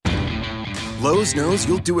Lowe's knows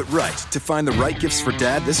you'll do it right to find the right gifts for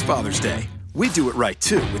Dad this Father's Day. We do it right,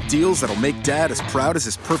 too, with deals that'll make Dad as proud as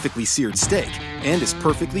his perfectly seared steak and his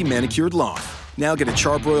perfectly manicured lawn. Now get a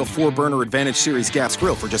Charbroil 4-burner Advantage Series gas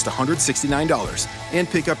grill for just $169. And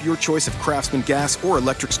pick up your choice of Craftsman gas or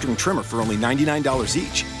electric string trimmer for only $99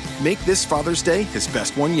 each. Make this Father's Day his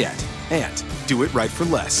best one yet. And do it right for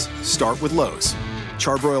less. Start with Lowe's.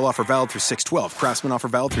 Charbroil offer valid through 6/12. Craftsman offer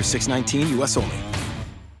valid through 6/19. U.S. only.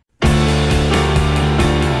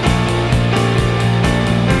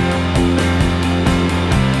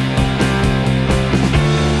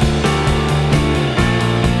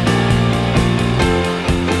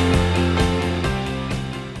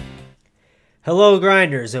 Hello,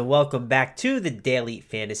 Grinders, and welcome back to the Daily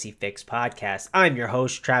Fantasy Fix podcast. I'm your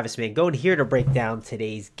host, Travis Mangone, here to break down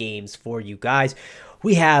today's games for you guys.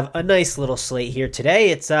 We have a nice little slate here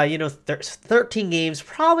today. It's 13 games,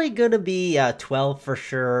 probably going to be 12 for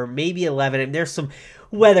sure, maybe 11. And there's some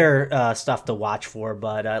weather stuff to watch for,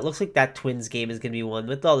 but it looks like that Twins game is going to be one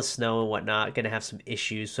with all the snow and whatnot, going to have some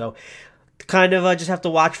issues. So kind of just have to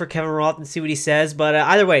watch for Kevin Roth and see what he says. But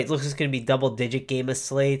either way, it looks like it's going to be double-digit game of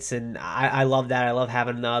slates, and I love that. I love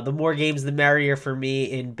having the more games, the merrier for me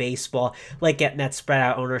in baseball, like getting that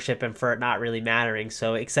spread-out ownership and for it not really mattering.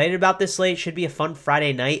 So excited about this slate. Should be a fun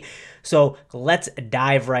Friday night. So let's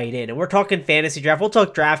dive right in. And we're talking fantasy draft. We'll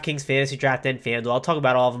talk DraftKings, fantasy draft, and FanDuel. I'll talk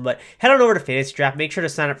about all of them, but head on over to fantasy draft. Make sure to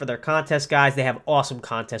sign up for their contest, guys. They have awesome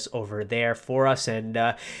contests over there for us, and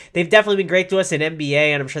they've definitely been great to us in NBA,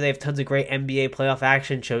 and I'm sure they have tons of great NBA playoff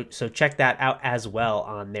action. So check that out as well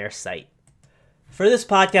on their site. For this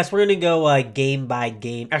podcast, we're going to go game by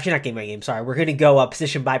game. Actually, not game by game. Sorry. We're going to go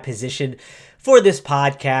position by position for this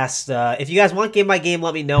podcast. If you guys want game by game,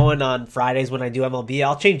 let me know. And on Fridays when I do MLB,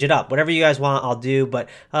 I'll change it up. Whatever you guys want, I'll do. But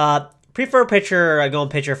prefer pitcher, going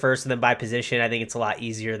pitcher first and then by position. I think it's a lot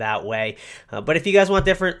easier that way. But if you guys want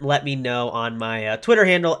different, let me know on my Twitter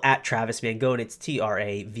handle at Travis Mangone. It's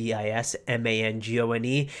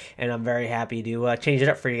TravisMangone. And I'm very happy to change it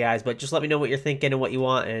up for you guys. But just let me know what you're thinking and what you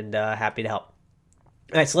want, and happy to help.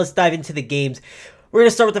 All right, so let's dive into the games. We're going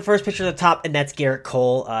to start with the first pitcher at the top, and that's Garrett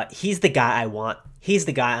Cole. He's the guy I want. He's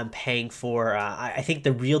the guy I'm paying for. I think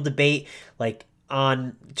the real debate, like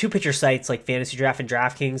on two pitcher sites like Fantasy Draft and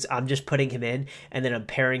DraftKings, I'm just putting him in, and then I'm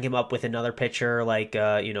pairing him up with another pitcher like,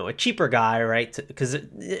 a cheaper guy, right? Because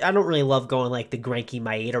I don't really love going like the Greinke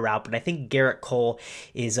Maeda route, but I think Garrett Cole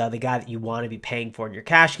is the guy that you want to be paying for in your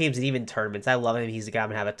cash games and even tournaments. I love him. He's the guy I'm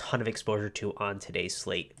going to have a ton of exposure to on today's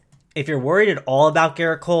slate. If you're worried at all about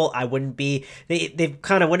Garrett Cole, I wouldn't be. They've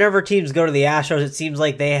kind of, whenever teams go to the Astros, it seems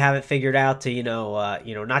like they have it figured out to,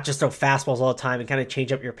 not just throw fastballs all the time and kind of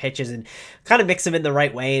change up your pitches and kind of mix them in the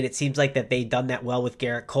right way. And it seems like that they've done that well with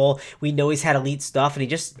Garrett Cole. We know he's had elite stuff,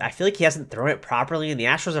 and I feel like he hasn't thrown it properly, and the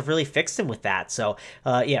Astros have really fixed him with that. So,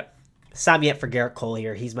 sign me up for Garrett Cole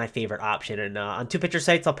here. He's my favorite option. And on two pitcher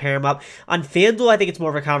sites, I'll pair him up. On FanDuel, I think it's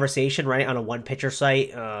more of a conversation, right? On a one pitcher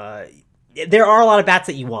site, there are a lot of bats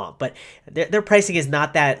that you want, but their pricing is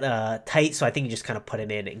not that tight, so I think you just kind of put him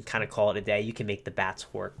in and kind of call it a day. You can make the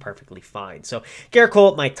bats work perfectly fine. So Garrett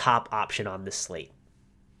Cole, my top option on this slate.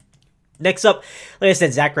 Next up, like I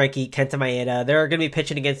said, Zach Greinke, Kenta Maeda. They're going to be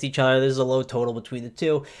pitching against each other. There's a low total between the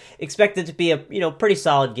two. Expect it to be a pretty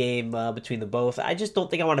solid game between the both. I just don't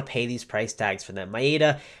think I want to pay these price tags for them.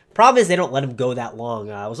 Maeda, problem is they don't let him go that long.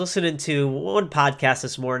 I was listening to one podcast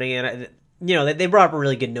this morning, and they brought up a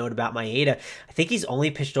really good note about Maeda. I think he's only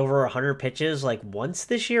pitched over 100 pitches like once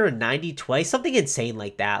this year and 90 twice, something insane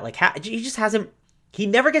like that. Like he just hasn't. He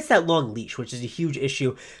never gets that long leash, which is a huge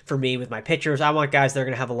issue for me with my pitchers. I want guys that are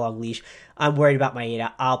going to have a long leash. I'm worried about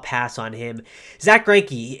Maeda. I'll pass on him. Zach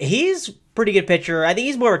Greinke, he's a pretty good pitcher. I think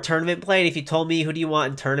he's more of a tournament play. And if you told me who do you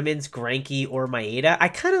want in tournaments, Greinke or Maeda, I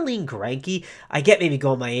kind of lean Greinke. I get maybe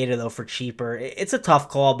going Maeda, though, for cheaper. It's a tough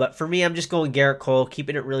call, but for me, I'm just going Garrett Cole,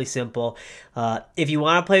 keeping it really simple. If you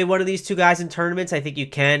want to play one of these two guys in tournaments, I think you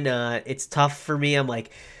can. It's tough for me. I'm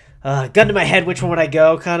like, gun to my head, which one would I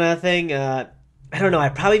go kind of thing. I don't know. I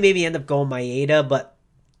probably maybe end up going Maeda, but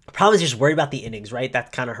the problem is just worried about the innings, right?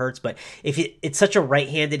 That kind of hurts. But if it's such a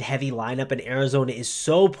right-handed heavy lineup, and Arizona is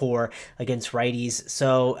so poor against righties,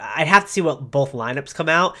 so I'd have to see what both lineups come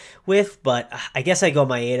out with. But I guess I go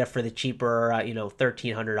Maeda for the cheaper,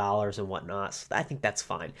 $1,300 and whatnot. So I think that's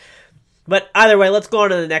fine. But either way, let's go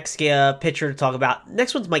on to the next pitcher to talk about.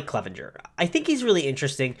 Next one's Mike Clevinger. I think he's really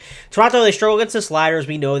interesting. Toronto, they struggle against the sliders.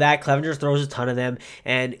 We know that. Clevinger throws a ton of them.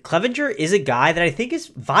 And Clevinger is a guy that I think is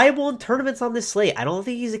viable in tournaments on this slate. I don't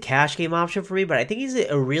think he's a cash game option for me, but I think he's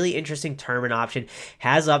a really interesting tournament option.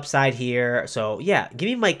 Has upside here. So, yeah, give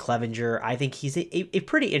me Mike Clevinger. I think he's a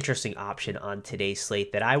pretty interesting option on today's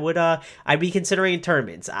slate that I'd be considering in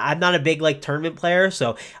tournaments. I'm not a big, tournament player,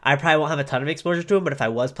 so I probably won't have a ton of exposure to him, but if I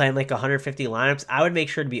was playing, 150 lineups, I would make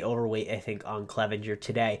sure to be overweight, I think, on Clevinger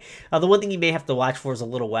today. The one thing you may have to watch for is a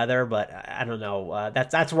little weather, but I don't know.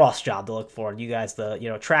 That's Ross' job to look for, and you guys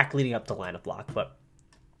track leading up to lineup block. But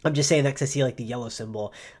I'm just saying that because I see the yellow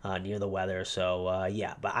symbol near the weather. So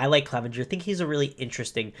yeah, but I like Clevinger. I think he's a really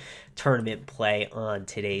interesting tournament play on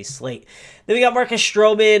today's slate. Then we got Marcus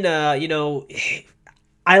Stroman.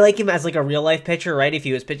 I like him as a real life pitcher, right? If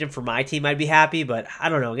he was pitching for my team, I'd be happy, but I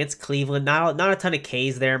don't know, against Cleveland, not a ton of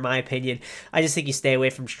Ks there in my opinion. I just think you stay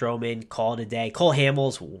away from Stroman, call it a day. Cole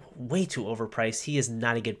Hamels, way too overpriced. He is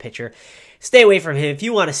not a good pitcher. Stay away from him. If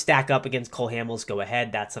you want to stack up against Cole Hamels, go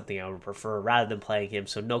ahead. That's something I would prefer rather than playing him,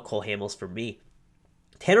 so no Cole Hamels for me.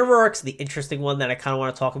 Tanner Roark's the interesting one that I kind of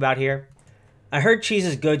want to talk about here. I heard Cheese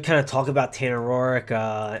is Good kind of talk about Tanner Roark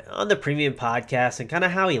on the premium podcast and kind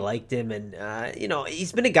of how he liked him. And,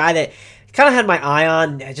 he's been a guy that kind of had my eye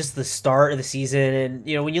on at just the start of the season.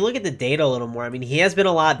 And, when you look at the data a little more, he has been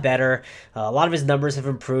a lot better. A lot of his numbers have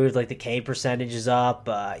improved, the K percentage is up.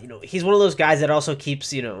 He's one of those guys that also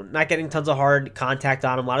keeps, not getting tons of hard contact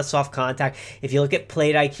on him, a lot of soft contact. If you look at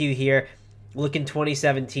plate IQ here, look in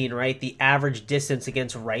 2017, right? The average distance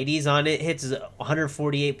against righties on it hits is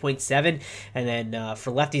 148.7, and then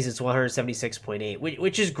for lefties it's 176.8,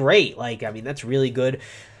 which is great. That's really good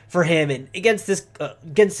for him. And against this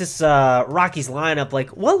Rockies lineup,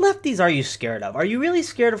 what lefties are you scared of? Are you really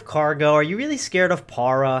scared of Cargo? Are you really scared of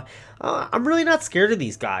Para? I'm really not scared of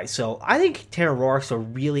these guys. So I think Tanner Roark's a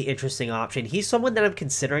really interesting option. He's someone that I'm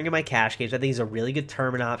considering in my cash games. I think he's a really good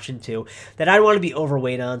tournament option too that I want to be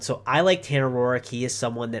overweight on. So I like Tanner Roark. He is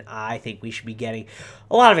someone that I think we should be getting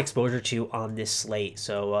a lot of exposure to on this slate.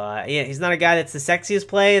 So yeah, he's not a guy that's the sexiest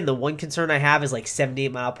play. And the one concern I have is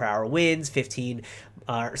 78 mile per hour winds, not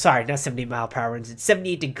 78 mile per hour winds. It's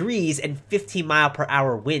 78 degrees and 15 mile per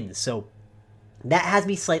hour winds. So that has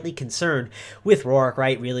me slightly concerned with Roark,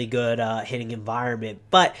 right? Really good hitting environment.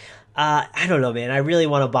 But I don't know, man. I really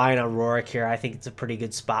want to buy in on Roark here. I think it's a pretty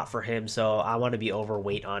good spot for him. So I want to be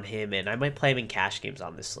overweight on him. And I might play him in cash games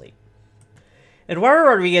on this slate. Eduardo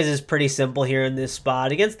Rodriguez is pretty simple here in this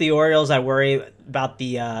spot. Against the Orioles, I worry about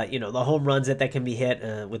the the home runs that can be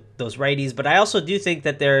hit with those righties. But I also do think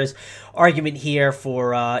that there's argument here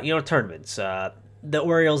for tournaments. The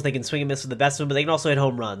Orioles, they can swing and miss with the best of them, but they can also hit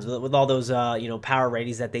home runs with all those power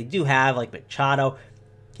righties that they do have, like Machado.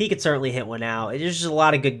 He could certainly hit one out. There's just a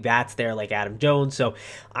lot of good bats there, like Adam Jones. So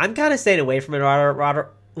I'm kind of staying away from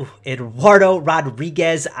Eduardo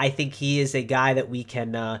Rodriguez. I think he is a guy that we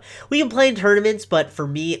can play in tournaments, but for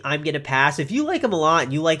me, I'm going to pass. If you like him a lot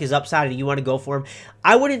and you like his upside and you want to go for him,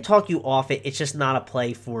 I wouldn't talk you off it. It's just not a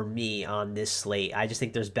play for me on this slate. I just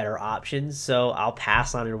think there's better options, so I'll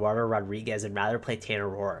pass on Eduardo Rodriguez and rather play Tanner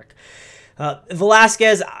Roark.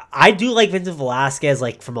 Velasquez, I do like Vincent Velasquez,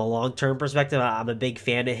 from a long-term perspective. I'm a big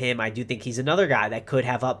fan of him. I do think he's another guy that could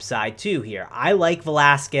have upside too here. I like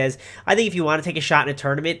Velasquez. I think if you want to take a shot in a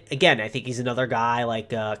tournament, again, I think he's another guy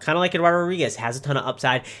kind of like Eduardo Rodriguez, has a ton of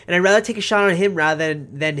upside, and I'd rather take a shot on him rather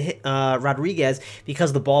than Rodriguez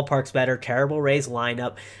because the ballpark's better, terrible Rays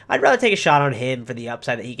lineup. I'd rather take a shot on him for the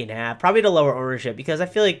upside that he can have, probably to lower ownership, because I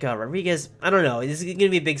feel like Rodriguez, I don't know, this is going to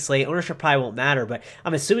be a big slate. Ownership probably won't matter, but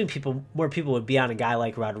I'm assuming more people would be on a guy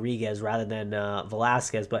like Rodriguez rather than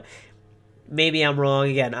Velasquez, but maybe I'm wrong.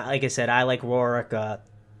 Again, like I said, I like Roark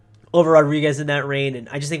over Rodriguez in that range, and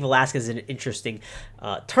I just think Velasquez is an interesting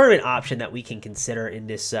tournament option that we can consider in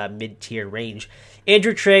this mid-tier range.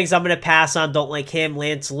 Andrew Triggs, I'm going to pass on. Don't like him.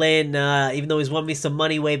 Lance Lynn, even though he's won me some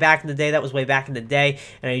money way back in the day, that was way back in the day,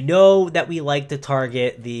 and I know that we like to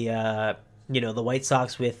target the White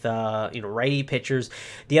Sox with, righty pitchers.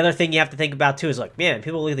 The other thing you have to think about, too, is man,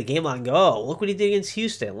 people look at the game log and go, oh, look what he did against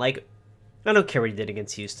Houston. I don't care what he did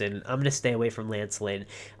against Houston. I'm going to stay away from Lance Lynn.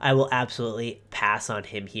 I will absolutely pass on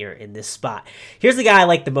him here in this spot. Here's the guy I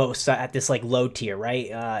like the most at this, low tier,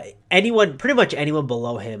 right? Pretty much anyone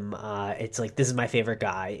below him, it's this is my favorite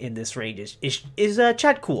guy in this range, is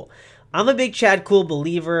Chad Kuhl. I'm a big Chad Kuhl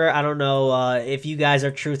believer. I don't know if you guys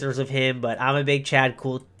are truthers of him, but I'm a big Chad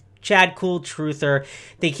Kuhl Chad Kuhl, truther.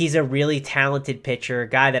 Think he's a really talented pitcher, a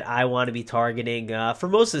guy that I want to be targeting for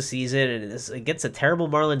most of the season. And this against a terrible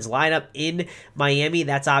Marlins lineup in Miami,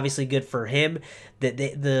 that's obviously good for him.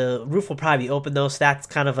 The roof will probably be open though, so that's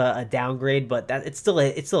kind of a downgrade, but it's still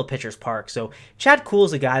a pitcher's park. So Chad Kuhl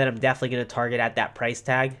is a guy that I'm definitely going to target at that price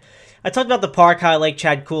tag. I talked about the park, how I like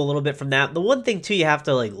Chad Kuhl a little bit from that. The one thing, too, you have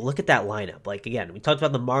to look at that lineup. Again, we talked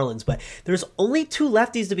about the Marlins, but there's only two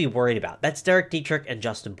lefties to be worried about. That's Derek Dietrich and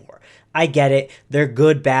Justin Bour. I get it. They're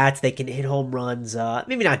good bats. They can hit home runs.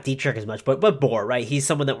 Maybe not Dietrich as much, but Bour, right? He's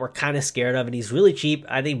someone that we're kind of scared of, and he's really cheap.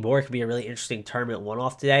 I think Bour could be a really interesting tournament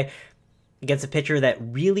one-off today against a pitcher that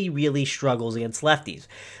really, really struggles against lefties.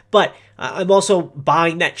 But I'm also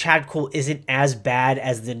buying that Chad Kuhl isn't as bad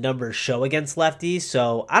as the numbers show against lefties.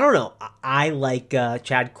 So I don't know. I like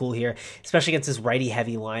Chad Kuhl here, especially against this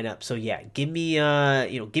righty-heavy lineup. So yeah, give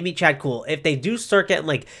me Chad Kuhl. If they do start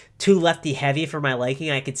getting too lefty-heavy for my liking,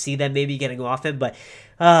 I could see them maybe getting off him. But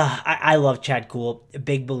I love Chad Kuhl. A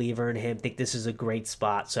big believer in him. Think this is a great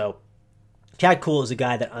spot. So Chad Kuhl is a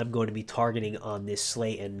guy that I'm going to be targeting on this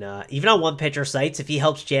slate, and even on one-pitcher sites, if he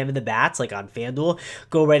helps jam in the bats, like on FanDuel,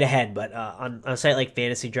 go right ahead. But on a site like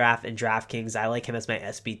FantasyDraft and DraftKings, I like him as my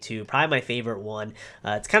SB2, probably my favorite one.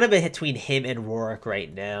 It's kind of between him and Rourke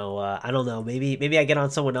right now. I don't know, maybe I get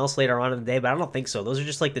on someone else later on in the day, but I don't think so. Those are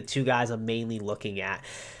just the two guys I'm mainly looking at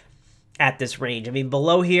this range. I mean,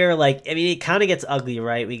 below here, it kind of gets ugly,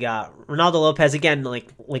 right? We got Ronaldo Lopez again,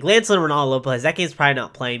 like Lance Lynn and Ronaldo Lopez. That game's probably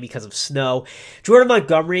not playing because of snow. Jordan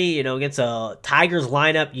Montgomery, against a Tigers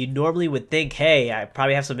lineup, you normally would think, hey, I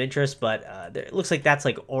probably have some interest, but it looks like that's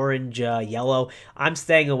orange, yellow. I'm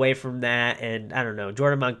staying away from that, and I don't know.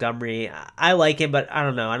 Jordan Montgomery, I like him, but I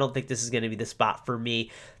don't know. I don't think this is going to be the spot for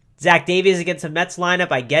me. Zach Davies against the Mets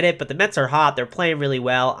lineup, I get it, but the Mets are hot. They're playing really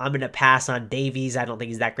well. I'm going to pass on Davies. I don't think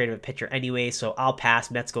he's that great of a pitcher anyway, so I'll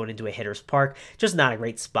pass. Mets going into a hitter's park. Just not a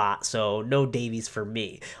great spot, so no Davies for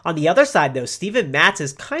me. On the other side, though, Steven Matz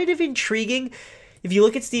is kind of intriguing. If you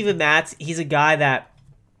look at Steven Matz, he's a guy that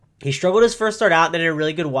he struggled his first start out, and then a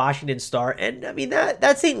really good Washington start. And, I mean,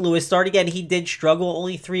 that St. Louis start, again, he did struggle,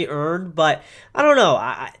 only 3 earned, but I don't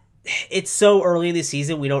know. It's so early in the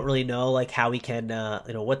season, we don't really know how we can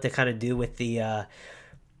what to kind of do with the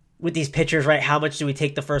with these pitchers, right? How much do we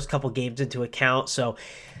take the first couple games into account? So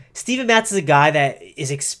Steven Matz is a guy that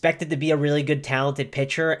is expected to be a really good talented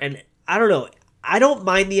pitcher, and I don't know. I don't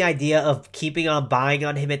mind the idea of keeping on buying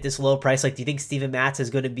on him at this low price. Do you think Steven Matz is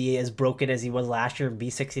going to be as broken as he was last year and be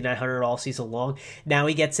 6,900 all season long? Now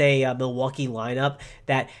he gets a Milwaukee lineup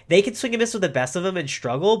that they can swing and miss with the best of them and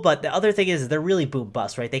struggle, but the other thing is they're really boom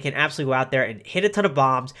bust, right? They can absolutely go out there and hit a ton of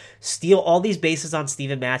bombs, steal all these bases on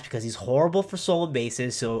Steven Matz because he's horrible for stolen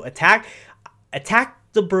bases. So attack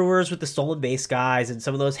the Brewers with the stolen base guys and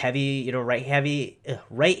some of those heavy,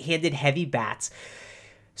 right-handed heavy bats.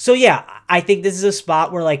 So yeah, I think this is a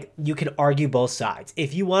spot where you can argue both sides.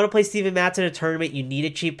 If you want to play Steven Matz in a tournament, you need a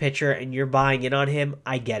cheap pitcher and you're buying in on him,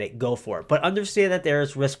 I get it. Go for it. But understand that there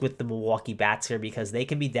is risk with the Milwaukee bats here because they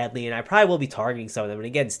can be deadly, and I probably will be targeting some of them. And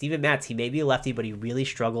again, Steven Matz, he may be a lefty, but he really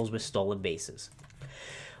struggles with stolen bases.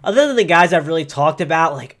 Other than the guys I've really talked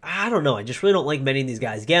about, I don't know. I just really don't like many of these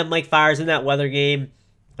guys. Again, Mike Fiers in that weather game.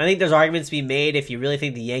 I think there's arguments to be made if you really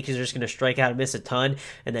think the Yankees are just going to strike out and miss a ton,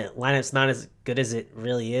 and the lineup's not as good as it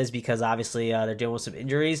really is because obviously they're dealing with some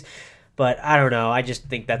injuries. But I don't know. I just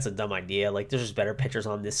think that's a dumb idea. There's just better pitchers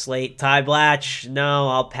on this slate. Ty Blatch, no,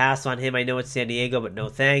 I'll pass on him. I know it's San Diego, but no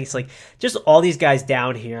thanks. Just all these guys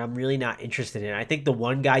down here, I'm really not interested in. I think the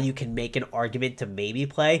one guy you can make an argument to maybe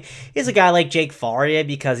play is a guy like Jake Faria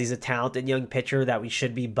because he's a talented young pitcher that we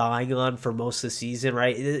should be buying on for most of the season,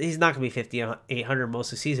 right? He's not going to be 5,800 most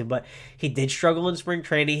of the season, but he did struggle in spring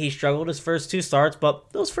training. He struggled his first 2 starts,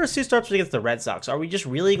 but those first 2 starts were against the Red Sox. Are we just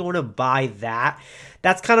really going to buy that?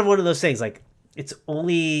 That's kind of one of those things. It's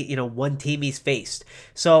only, one team he's faced.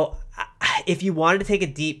 So if you wanted to take a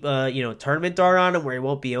deep, tournament dart on him where he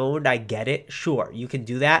won't be owned, I get it. Sure, you can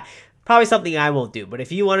do that. Probably something I won't do. But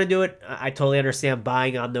if you want to do it, I totally understand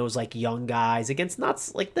buying on those young guys against not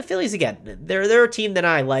the Phillies again. They're a team that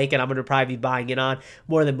I like, and I'm going to probably be buying in on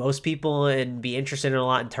more than most people and be interested in a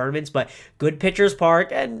lot in tournaments. But good pitchers park,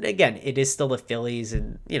 and again, it is still the Phillies,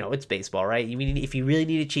 and it's baseball, right? I mean, if you really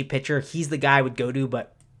need a cheap pitcher, he's the guy I would go to.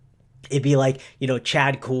 But it'd be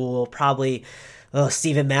Chad Kuhl, probably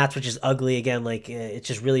Steven Matz, which is ugly again. It's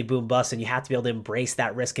just really boom bust, and you have to be able to embrace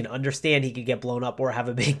that risk and understand he could get blown up or have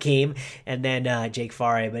a big game. And then Jake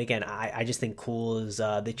Faria. But again, I just think Kuhl is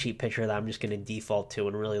the cheap pitcher that I'm just going to default to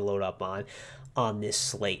and really load up on this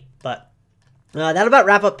slate. But that'll about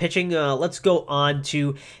wrap up pitching. Let's go on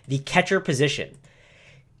to the catcher position.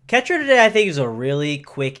 Catcher today, I think, is a really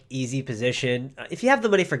quick, easy position. If you have the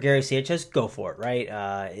money for Gary Sanchez, go for it, right?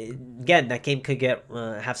 Again, that game could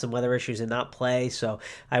have some weather issues and not play, so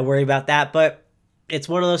I worry about that. But it's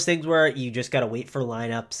one of those things where you just got to wait for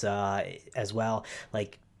lineups as well.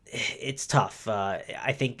 Like, it's tough.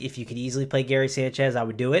 I think if you could easily play Gary Sanchez, I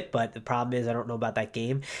would do it. But the problem is I don't know about that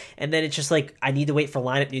game. And then it's just like I need to wait for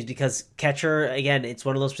lineup news because catcher, again, it's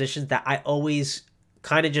one of those positions that I always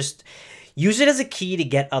kind of just use it as a key to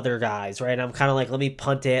get other guys, right? I'm kind of like, let me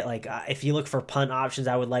punt it. Like, if you look for punt options,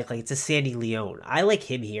 I would like it's a Sandy Leon. I like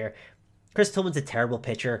him here. Chris Tillman's a terrible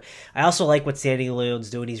pitcher. I also like what Sandy Leon's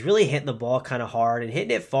doing. He's really hitting the ball kind of hard and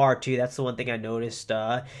hitting it far, too. That's the one thing I noticed.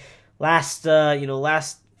 Last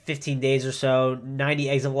 15 days or so, 90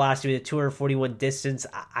 exit velocity with a 241 distance.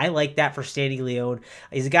 I like that for Sandy Leon.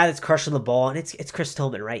 He's a guy that's crushing the ball, and it's Chris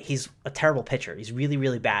Tillman, right? He's a terrible pitcher. He's really,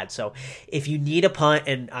 really bad. So if you need a punt,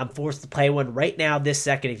 and I'm forced to play one right now this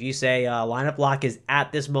second, if you say lineup lock is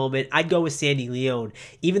at this moment, I'd go with Sandy Leon.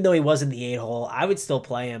 Even though he was in the 8-hole, I would still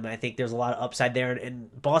play him. I think there's a lot of upside there, and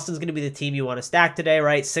Boston's going to be the team you want to stack today,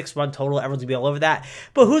 right? 6-run total. Everyone's going to be all over that.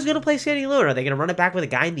 But who's going to play Sandy Leon? Are they going to run it back with a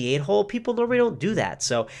guy in the 8-hole? People normally don't do that.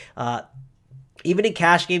 So even in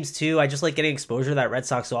cash games too, I just like getting exposure to that Red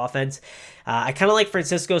Sox offense. I kind of like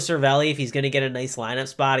Francisco Cervelli if he's going to get a nice lineup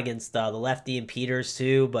spot against the lefty and Peters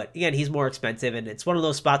too. But again, he's more expensive, and it's one of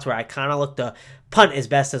those spots where I kind of look to punt as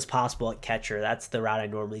best as possible at catcher. That's the route I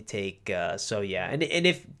normally take. So yeah, and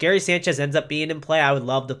if Gary Sanchez ends up being in play, I would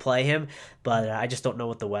love to play him, but I just don't know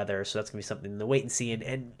what the weather. So that's gonna be something to wait and see.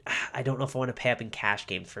 And I don't know if I want to pay up in cash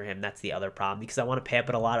games for him. That's the other problem because I want to pay up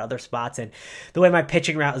at a lot of other spots. And the way my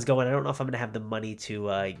pitching route is going, I don't know if I'm gonna have the money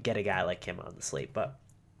to get a guy like him on the slate, but.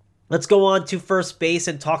 Let's go on to first base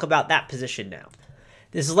and talk about that position now.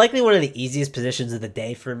 This is likely one of the easiest positions of the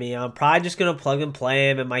day for me. I'm probably just going to plug and play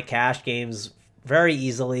him in my cash games very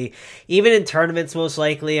easily. Even in tournaments, most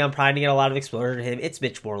likely, I'm probably going to get a lot of exposure to him. It's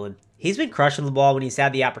Mitch Moreland. He's been crushing the ball when he's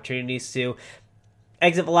had the opportunities to.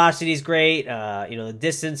 Exit velocity is great. The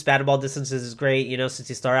distance, batted ball distances is great, since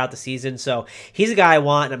he started out the season. So he's a guy I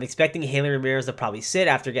want, and I'm expecting Hanley Ramirez to probably sit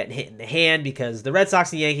after getting hit in the hand because the Red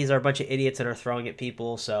Sox and Yankees are a bunch of idiots and are throwing at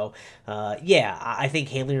people. So, I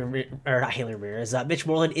think Mitch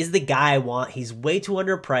Moreland is the guy I want. He's way too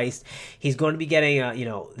underpriced. He's going to be getting,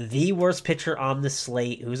 the worst pitcher on the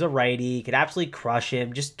slate who's a righty. He could absolutely crush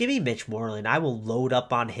him. Just give me Mitch Moreland. I will load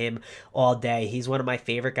up on him all day. He's one of my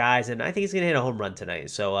favorite guys, and I think he's going to hit a home run tonight.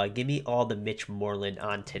 So give me all the Mitch Moreland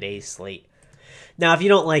on today's slate. Now, if you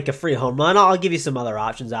don't like a free home run, I'll give you some other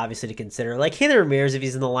options, obviously, to consider. Like Hanley Ramirez, if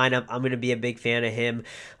he's in the lineup, I'm going to be a big fan of him.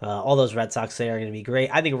 All those Red Sox today are going to be great.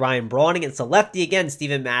 I think Ryan Braun against the lefty, again,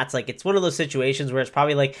 Steven Matz, it's one of those situations where it's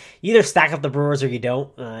probably like you either stack up the Brewers or you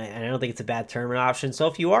don't, and I don't think it's a bad tournament option. So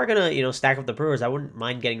if you are going to, stack up the Brewers, I wouldn't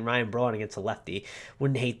mind getting Ryan Braun against a lefty.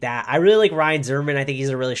 Wouldn't hate that. I really like Ryan Zimmerman. I think he's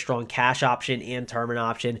a really strong cash option and tournament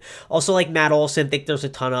option. Also like Matt Olson. Think there's a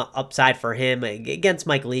ton of upside for him against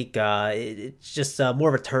Mike Leake. It's just more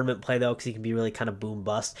of a tournament play, though, because he can be really kind of boom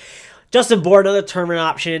bust. Justin Bour, another tournament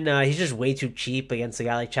option. He's just way too cheap against a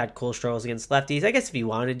guy like Chad Kohlstros against lefties. I guess if you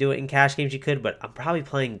wanted to do it in cash games, you could, but I'm probably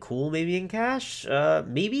playing cool maybe in cash,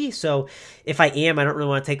 maybe. So if I am, I don't really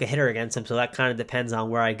want to take a hitter against him, so that kind of depends on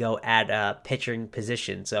where I go at pitching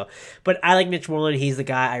position. So, but I like Mitch Moreland. He's the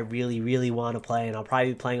guy I really, really want to play, and I'll probably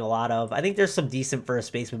be playing a lot of. I think there's some decent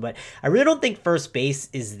first basemen, but I really don't think first base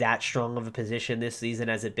is that strong of a position this season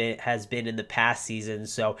as it has been in the past season.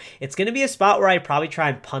 So it's going to be a spot where I probably try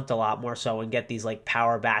and punt a lot more so and get these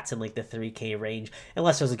power bats in the 3K range,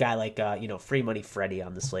 unless there's a guy like Free Money Freddy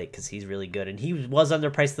on the slate because he's really good and he was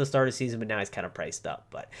underpriced at the start of the season, but now he's kind of priced up.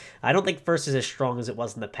 But I don't think first is as strong as it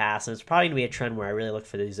was in the past, and it's probably gonna be a trend where I really look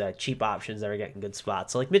for these cheap options that are getting good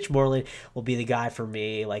spots. So Mitch Moreland will be the guy for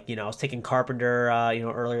me. I was taking Carpenter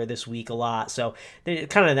earlier this week a lot, so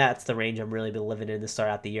kind of that's the range I'm really been living in to start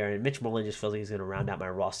out the year, and Mitch Moreland just feels like he's going to round out my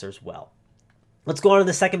roster as well. Let's go on to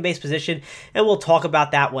the second base position, and we'll talk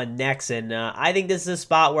about that one next. And I think this is a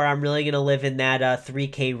spot where I'm really going to live in that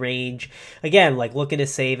 3K range. Again, looking to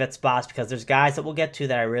save at spots because there's guys that we'll get to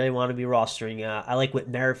that I really want to be rostering. I like Whit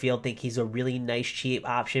Merrifield. Think he's a really nice, cheap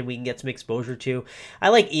option we can get some exposure to. I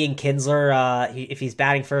like Ian Kinsler. If he's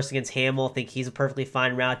batting first against Hamill, think he's a perfectly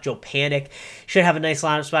fine route. Joe Panic should have a nice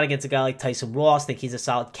lineup spot against a guy like Tyson Ross. Think he's a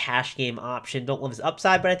solid cash game option. Don't love his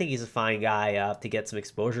upside, but I think he's a fine guy to get some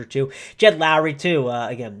exposure to. Jed Lowry Lowry too.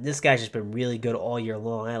 Again, this guy's just been really good all year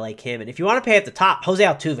long. I like him. And if you want to pay at the top, Jose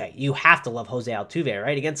Altuve. You have to love Jose Altuve,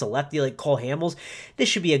 right? Against a lefty like Cole Hamels, this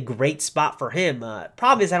should be a great spot for him.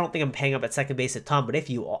 Problem is, I don't think I'm paying up at second base a ton, but if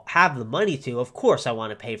you have the money to, of course I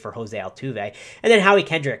want to pay for Jose Altuve. And then Howie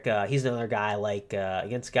Kendrick, he's another guy like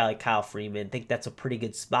against a guy like Kyle Freeman. I think that's a pretty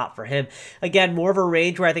good spot for him. Again, more of a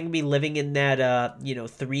range where I think he'll be living in that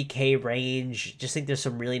 3K range. Just think there's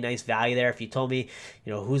some really nice value there. If you told me,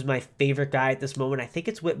 who's my favorite guy at this moment, I think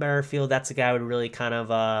it's Whit Merrifield. That's a guy I would really kind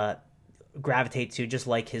of gravitate to, just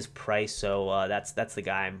like his price. So that's the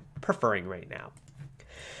guy I'm preferring right now.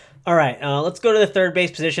 All right, let's go to the third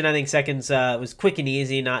base position. I think seconds was quick and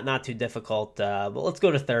easy, not too difficult. But let's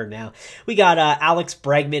go to third now. We got Alex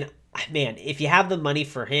Bregman. Man, if you have the money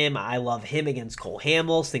for him, I love him against Cole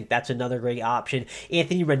Hamels. Think that's another great option.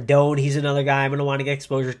 Anthony Rendon, he's another guy I'm going to want to get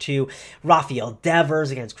exposure to. Rafael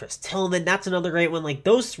Devers against Chris Tillman, that's another great one. Like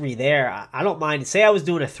those three there, I don't mind. Say I was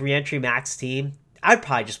doing a 3-entry max team, I'd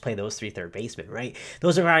probably just play those 3 third basemen, right?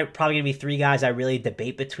 Those are probably going to be 3 guys I really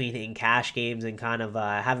debate between in cash games and kind of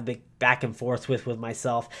have a big back and forth with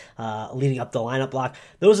myself leading up the lineup block.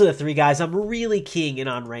 Those are the 3 guys I'm really keying in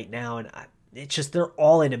on right now, and it's just they're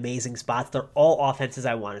all in amazing spots. They're all offenses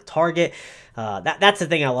I want to target. That's the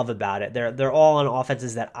thing I love about it. They're all on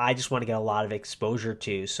offenses that I just want to get a lot of exposure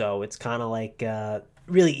to. So it's kind of like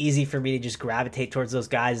really easy for me to just gravitate towards those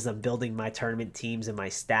guys as I'm building my tournament teams and my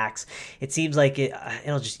stacks. It seems like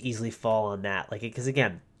it'll just easily fall on that. Because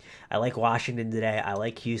again, I like Washington today. I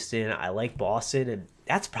like Houston. I like Boston, and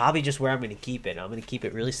that's probably just where I'm going to keep it. I'm going to keep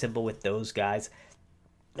it really simple with those guys.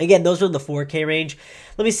 Again, those are in the 4K range.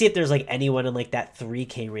 Let me see if there's like anyone in like that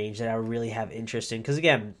 3K range that I would really have interest in. Because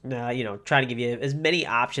again, trying to give you as many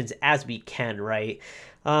options as we can, right?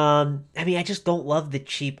 I just don't love the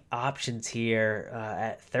cheap options here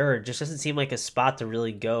at third. Just doesn't seem like a spot to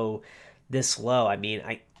really go this low.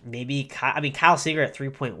 Kyle Seager at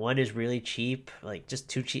 3.1 is really cheap. Like just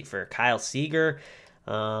too cheap for Kyle Seager.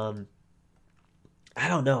 I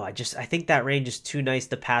don't know. I think that range is too nice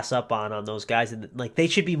to pass up on those guys, and like they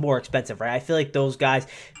should be more expensive, right? I feel like those guys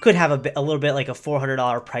could have a little bit like a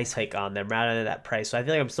 $400 price hike on them rather than that price. So I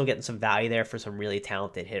feel like I'm still getting some value there for some really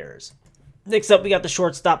talented hitters. Next up, we got the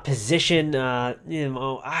shortstop position.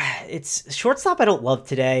 It's shortstop I don't love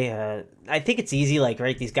today. I think it's easy.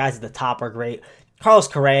 Right, these guys at the top are great. Carlos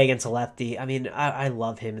Correa against a lefty. I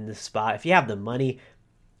love him in this spot. If you have the money,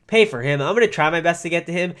 pay for him. I'm going to try my best to get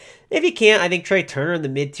to him. If you can't, I think Trey Turner in the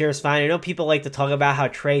mid-tier is fine. I know people like to talk about how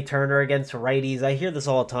Trey Turner against righties. I hear this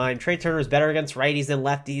all the time. Trey Turner is better against righties than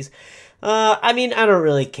lefties. I don't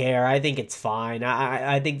really care. I think it's fine.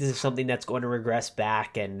 I think this is something that's going to regress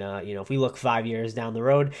back. And, if we look 5 years down the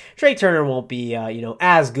road, Trey Turner won't be,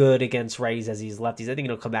 as good against righties as he's lefties. I think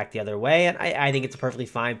it'll come back the other way. And I think it's a perfectly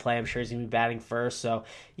fine play. I'm sure he's going to be batting first. So,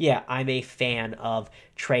 yeah, I'm a fan of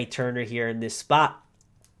Trey Turner here in this spot.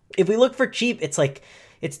 If we look for cheap,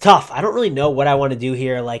 it's tough. I don't really know what I want to do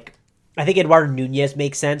here. I think Eduardo Nunez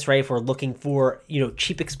makes sense, right? If we're looking for,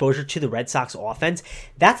 cheap exposure to the Red Sox offense,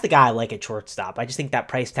 that's the guy I like at shortstop. I just think that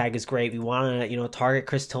price tag is great. We want to, target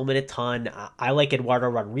Chris Tillman a ton. I like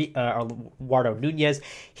Eduardo Nunez.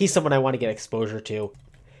 He's someone I want to get exposure to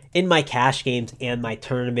in my cash games and my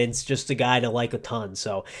tournaments, just a guy to like a ton.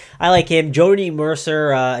 So I like him. Jody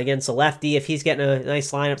Mercer against a lefty. If he's getting a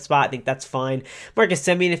nice lineup spot, I think that's fine. Marcus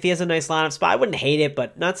Semien, if he has a nice lineup spot, I wouldn't hate it,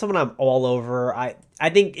 but not someone I'm all over. I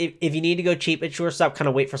think if you need to go cheap at shortstop, kind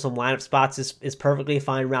of wait for some lineup spots is perfectly a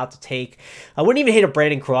fine route to take. I wouldn't even hate a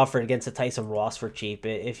Brandon Crawford against a Tyson Ross for cheap.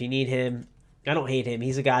 If you need him, I don't hate him.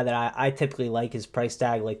 He's a guy that I typically like his price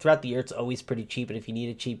tag. Throughout the year, it's always pretty cheap. And if you need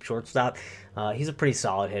a cheap shortstop, he's a pretty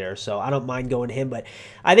solid hitter. So I don't mind going to him. But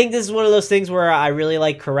I think this is one of those things where I really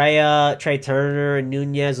like Correa, Trey Turner, and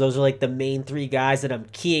Nunez. Those are the main 3 guys that I'm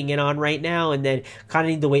keying in on right now. And then kind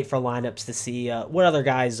of need to wait for lineups to see what other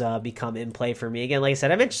guys become in play for me. Again, like I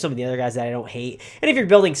said, I mentioned some of the other guys that I don't hate. And if you're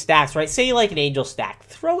building stacks, right, say you like an Angel stack,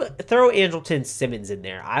 throw Andrelton Simmons in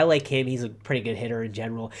there. I like him. He's a pretty good hitter in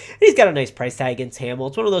general. And he's got a nice price tag against Hamill.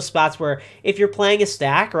 It's one of those spots where if you're playing a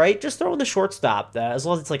stack, right, just throw in the shortstop as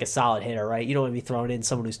long as it's a solid hitter, right? You don't want to be throwing in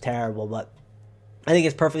someone who's terrible, but I think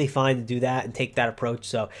it's perfectly fine to do that and take that approach.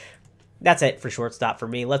 So that's it for shortstop for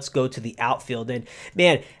me. Let's go to the outfield. And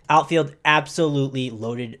man, outfield absolutely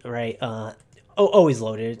loaded, right? Always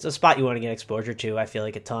loaded. It's a spot you want to get exposure to, I feel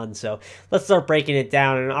like, a ton. So let's start breaking it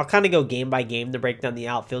down, and I'll kind of go game by game to break down the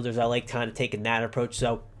outfielders. I like kind of taking that approach.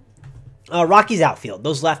 So Rockies outfield,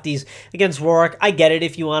 those lefties against Roark. I get it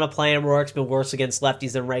if you want to play him. Roark's been worse against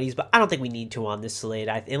lefties than righties, but I don't think we need to on this slate.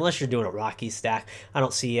 Unless you're doing a Rockies stack, I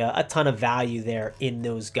don't see a ton of value there in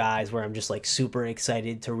those guys where I'm just super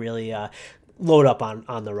excited to really load up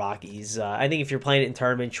on the Rockies. I think if you're playing it in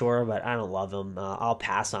tournament, sure, but I don't love them. I'll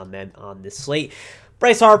pass on them on this slate.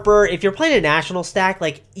 Bryce Harper, if you're playing a national stack,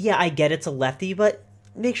 like, yeah, I get it's a lefty, but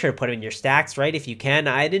make sure to put him in your stacks, right? If you can.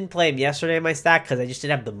 I didn't play him yesterday in my stack because I just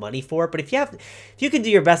didn't have the money for it. But if you can do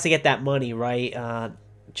your best to get that money, right?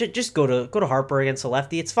 Just go to Harper against a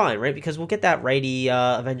lefty. It's fine, right? Because we'll get that righty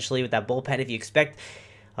eventually with that bullpen. If you expect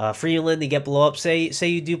Freeland to get blow up, say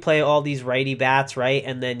you do play all these righty bats, right?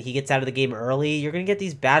 And then he gets out of the game early, you're gonna get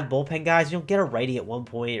these bad bullpen guys. You'll get a righty at 1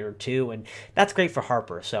 point or 2, and that's great for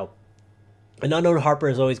Harper. So an unknown Harper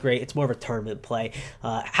is always great. It's more of a tournament play.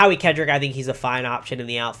 Howie Kendrick, I think he's a fine option in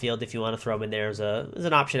the outfield if you want to throw him in there as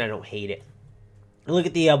an option. I don't hate it. Look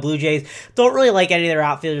at the Blue Jays. Don't really like any of their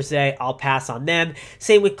outfielders today. I'll pass on them.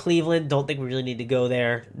 Same with Cleveland. Don't think we really need to go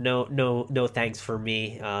there. No thanks for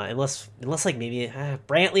me. Unless like maybe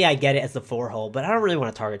Brantley, I get it as the 4-hole, but I don't really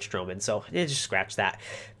want to target Stroman, so just scratch that.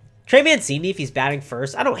 Trey Mancini, if he's batting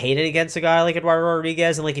first, I don't hate it against a guy like Eduardo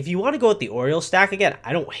Rodriguez. And like if you want to go with the Orioles stack again,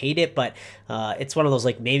 I don't hate it, but it's one of those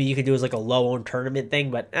like maybe you could do as like a low-owned tournament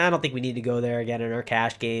thing, but I don't think we need to go there again in our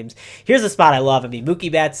cash games. Here's a spot I love. I mean, Mookie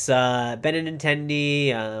Betts,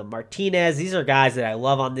 Benintendi, Martinez. These are guys that I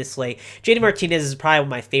love on this slate. JD Martinez is probably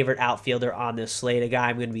my favorite outfielder on this slate. A guy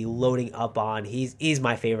I'm going to be loading up on. He's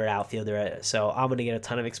my favorite outfielder, so I'm going to get a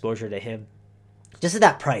ton of exposure to him. Just at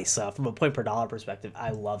that price, from a point per dollar perspective,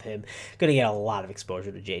 I love him. Going to get a lot of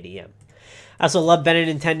exposure to JDM. I also love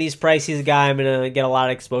Benintendi's price. He's a guy I'm going to get a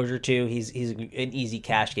lot of exposure to. He's an easy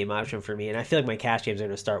cash game option for me, and I feel like my cash games are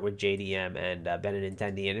going to start with JDM and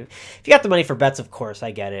Benintendi. And if you got the money for bets, of course,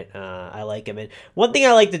 I get it. I like him. And one thing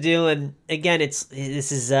I like to do, and again, it's going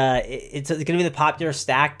to be the popular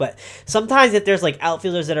stack, but sometimes if there's like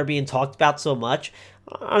outfielders that are being talked about so much,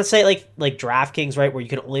 on a site like DraftKings, right, where you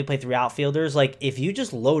can only play 3 outfielders, like if you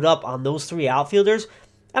just load up on those 3 outfielders,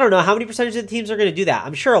 I don't know how many percentage of the teams are going to do that.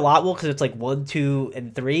 I'm sure a lot will because it's like 1, 2,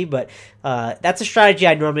 and 3, but that's a strategy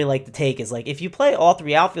I normally like to take is like if you play all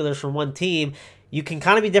 3 outfielders from one team, you can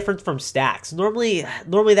kind of be different from stacks. Normally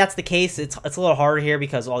that's the case. It's a little harder here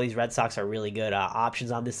because all these Red Sox are really good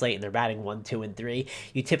options on this slate and they're batting 1, 2, and 3.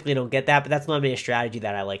 You typically don't get that, but that's normally a strategy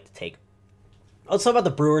that I like to take. Let's talk about the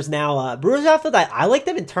Brewers now. Brewers outfield, I like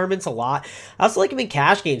them in tournaments a lot. I also like them in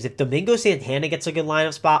cash games. If Domingo Santana gets a good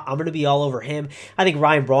lineup spot, I'm going to be all over him. I think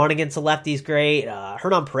Ryan Braun against the lefty is great.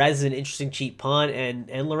 Hernan Perez is an interesting cheap punt.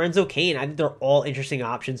 And Lorenzo Cain, I think they're all interesting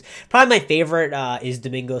options. Probably my favorite is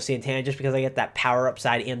Domingo Santana just because I get that power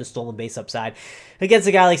upside and the stolen base upside against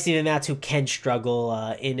a guy like Steven Matz who can struggle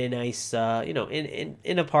in a nice,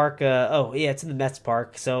 in a park. It's in the Mets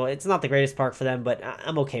park, so it's not the greatest park for them, but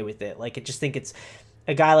I'm okay with it. Like, I just think it's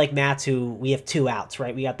a guy like Matz who we have 2 outs,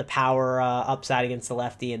 right? We got the power upside against the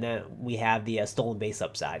lefty, and then we have the stolen base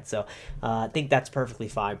upside. So I think that's perfectly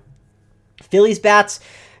fine. Phillies bats,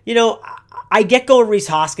 I get going Rhys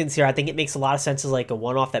Hoskins here. I think it makes a lot of sense as like a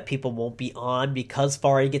one-off that people won't be on because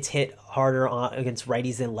Farley gets hit harder against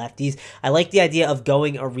righties than lefties. I like the idea of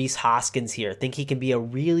going a Rhys Hoskins here. I think he can be a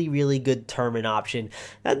really, really good tournament option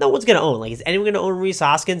that no one's going to own. Like, is anyone going to own Rhys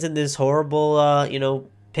Hoskins in this horrible,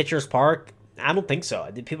 pitcher's park? I don't think so.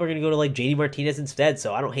 I think people are going to go to like JD Martinez instead,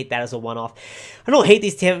 so I don't hate that as a one-off. I don't hate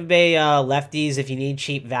these Tampa Bay lefties if you need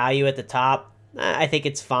cheap value at the top. I think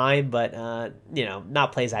it's fine, but,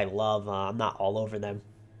 not plays I love. I'm not all over them.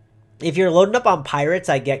 If you're loading up on Pirates,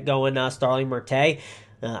 I get going Starling Marte.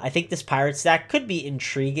 I think this Pirates stack could be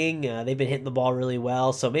intriguing. They've been hitting the ball really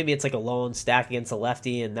well, so maybe it's like a lone stack against a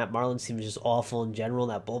lefty, and that Marlins team is just awful in general,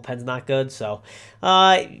 and that bullpen's not good. So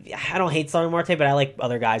I don't hate Starling Marte, but I like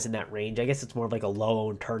other guys in that range. I guess it's more of like a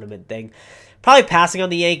low-owned tournament thing. Probably passing on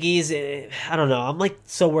the Yankees. I don't know. I'm like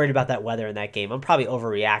so worried about that weather in that game. I'm probably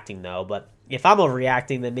overreacting though, but if I'm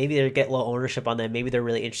overreacting, then maybe they get low ownership on them. Maybe they're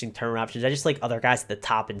really interesting tournament options. I just like other guys at the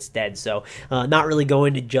top instead. So not really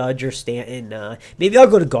going to Judge or Stanton. Maybe I'll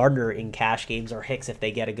go to Gardner in cash games or Hicks if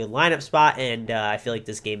they get a good lineup spot. And I feel like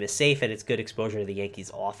this game is safe and it's good exposure to the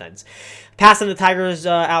Yankees offense. Passing the Tigers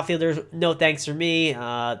outfielders, no thanks for me.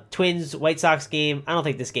 Twins, White Sox game. I don't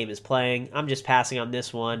think this game is playing. I'm just passing on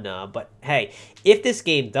this one. But hey, if this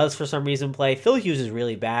game does for some reason play, Phil Hughes is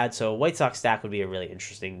really bad. So White Sox stack would be a really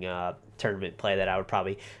interesting tournament play that I would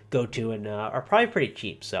probably go to and are probably pretty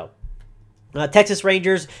cheap. So Texas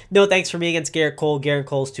Rangers, no thanks for me against Garrett Cole. Garrett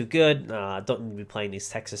Cole's too good. Don't need to be playing these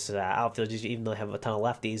Texas outfielders even though they have a ton of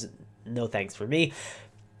lefties. No thanks for me.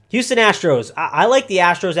 Houston Astros. I like the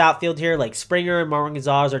Astros outfield here. Like Springer and Marwin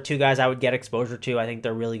Gonzalez are 2 guys I would get exposure to. I think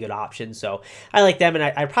they're really good options. So I like them, and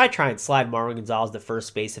I'd probably try and slide Marwin Gonzalez to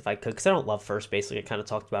first base if I could, because I don't love first base like I kind of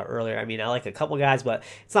talked about earlier. I mean, I like a couple guys, but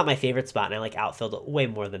it's not my favorite spot, and I like outfield way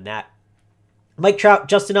more than that. Mike Trout,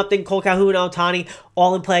 Justin Upton, Cole Calhoun, Ohtani,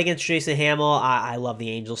 all in play against Jason Hamill. I love the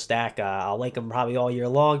Angels stack. I'll like them probably all year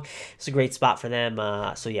long. It's a great spot for them.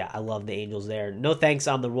 So yeah, I love the Angels there. No thanks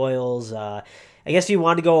on the Royals. I guess if you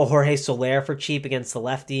want to go Jorge Soler for cheap against the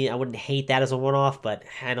lefty, I wouldn't hate that as a one-off, but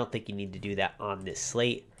I don't think you need to do that on this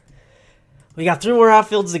slate. We got 3 more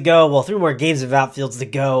outfields to go. Well, 3 more games of outfields to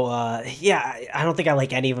go. Yeah, I don't think I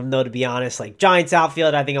like any of them, though, to be honest. Like, Giants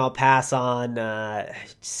outfield, I think I'll pass on.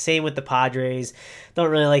 Same with the Padres. Don't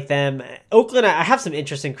really like them. Oakland, I have some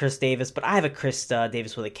interest in Chris Davis, but I have a Chris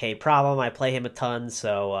Davis with a K problem. I play him a ton,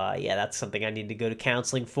 so yeah, that's something I need to go to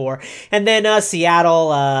counseling for. And then Seattle,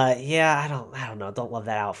 yeah, I don't know. Don't love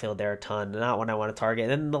that outfield there a ton. Not one I want to target.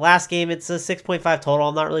 And then the last game, it's a 6.5 total.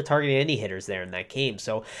 I'm not really targeting any hitters there in that game,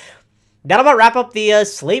 so that'll about wrap up the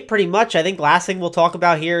slate pretty much. I think last thing we'll talk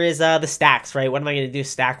about here is the stacks, right? What am I going to do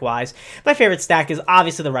stack-wise? My favorite stack is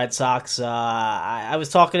obviously the Red Sox. I was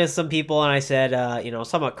talking to some people, and I said, talking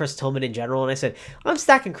about Chris Tillman in general, and I said, I'm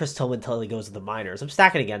stacking Chris Tillman until he goes to the minors. I'm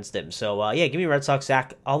stacking against him. So, yeah, give me a Red Sox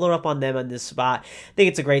stack. I'll load up on them on this spot. I think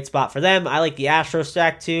it's a great spot for them. I like the Astros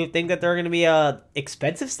stack, too. Think that they're going to be a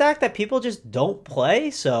expensive stack that people just don't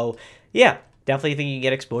play. So, yeah, definitely think you can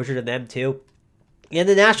get exposure to them, too. And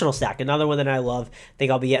the National stack, another one that I love.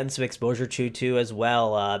 Think I'll be getting some exposure to, too, as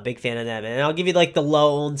well. Big fan of them. And I'll give you, like, the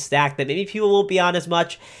low-owned stack that maybe people won't be on as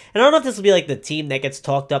much. And I don't know if this will be, like, the team that gets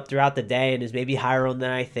talked up throughout the day and is maybe higher owned than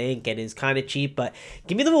I think and is kind of cheap. But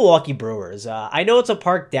give me the Milwaukee Brewers. I know it's a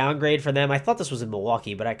park downgrade for them. I thought this was in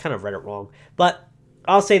Milwaukee, but I kind of read it wrong. But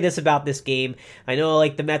I'll say this about this game. I know,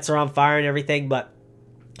 like, the Mets are on fire and everything, but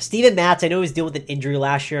Steven Matz, I know he was dealing with an injury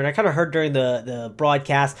last year, and I kind of heard during the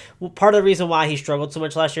broadcast, well, part of the reason why he struggled so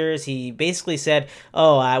much last year is he basically said,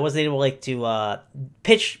 I wasn't able to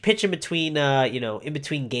pitch in between, in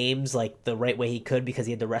between games like the right way he could because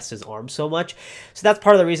he had to rest his arm so much. So that's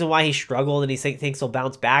part of the reason why he struggled, and he thinks he'll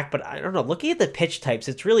bounce back. But I don't know, looking at the pitch types,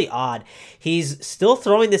 it's really odd. He's still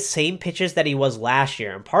throwing the same pitches that he was last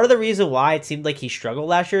year, and part of the reason why it seemed like he struggled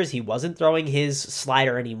last year is he wasn't throwing his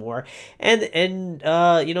slider anymore, and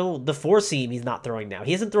the four-seam he's not throwing now.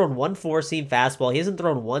 He hasn't thrown one four-seam fastball. He hasn't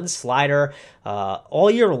thrown one slider all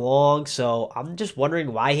year long, so I'm just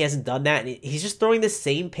wondering why he hasn't done that. And he's just throwing the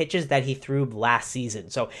same pitches that he threw last season.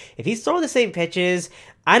 So if he's throwing the same pitches,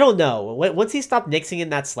 I don't know. Once he stopped nixing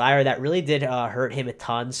in that slider, that really did hurt him a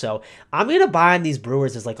ton. So I'm going to buy on these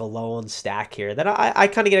Brewers as like a low-owned stack here that I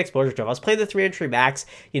kind of get exposure to. If I was playing the 3-entry max,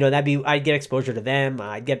 I'd get exposure to them.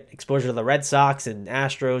 I'd get exposure to the Red Sox and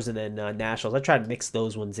Astros and then Nationals. I try to mix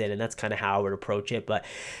those ones in, and that's kind of how I would approach it. But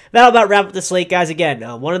that'll about wrap up the slate, guys. Again,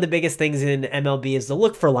 one of the biggest things in MLB is to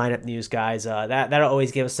look for lineup news, guys. That'll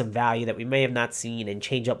always give us some value that we may have not seen and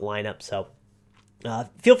change up lineup. So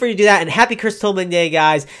feel free to do that, and happy Chris Tillman Day,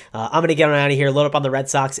 guys. I'm going to get on out of here, load up on the Red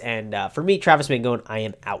Sox, and for me, Travis Mangone, I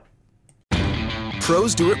am out.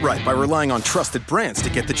 Pros do it right by relying on trusted brands to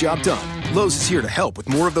get the job done. Lowe's is here to help with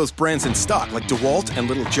more of those brands in stock, like DeWalt and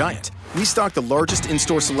Little Giant. We stock the largest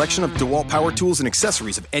in-store selection of DeWalt power tools and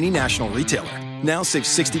accessories of any national retailer. Now save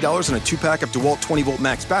 $60 on a 2-pack of DeWalt 20-volt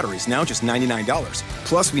max batteries, now just $99.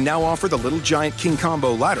 Plus, we now offer the Little Giant King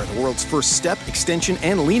Combo ladder, the world's first step, extension,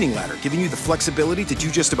 and leaning ladder, giving you the flexibility to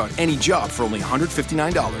do just about any job for only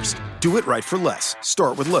 $159. Do it right for less.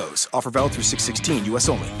 Start with Lowe's. Offer valid through 6/16, U.S.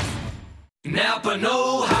 only. Napa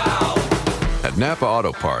know-how. At Napa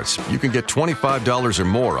Auto Parts, you can get $25 or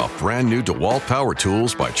more off brand new DeWalt power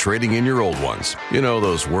tools by trading in your old ones. You know,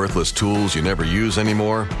 those worthless tools you never use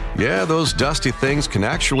anymore? Yeah, those dusty things can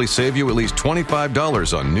actually save you at least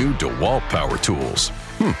 $25 on new DeWalt power tools.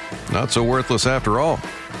 Not so worthless after all.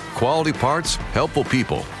 Quality parts, helpful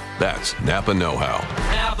people. That's Napa know-how.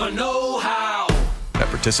 Napa know-how. At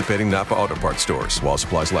participating Napa Auto Parts stores while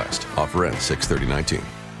supplies last. Offer ends 6/30/19.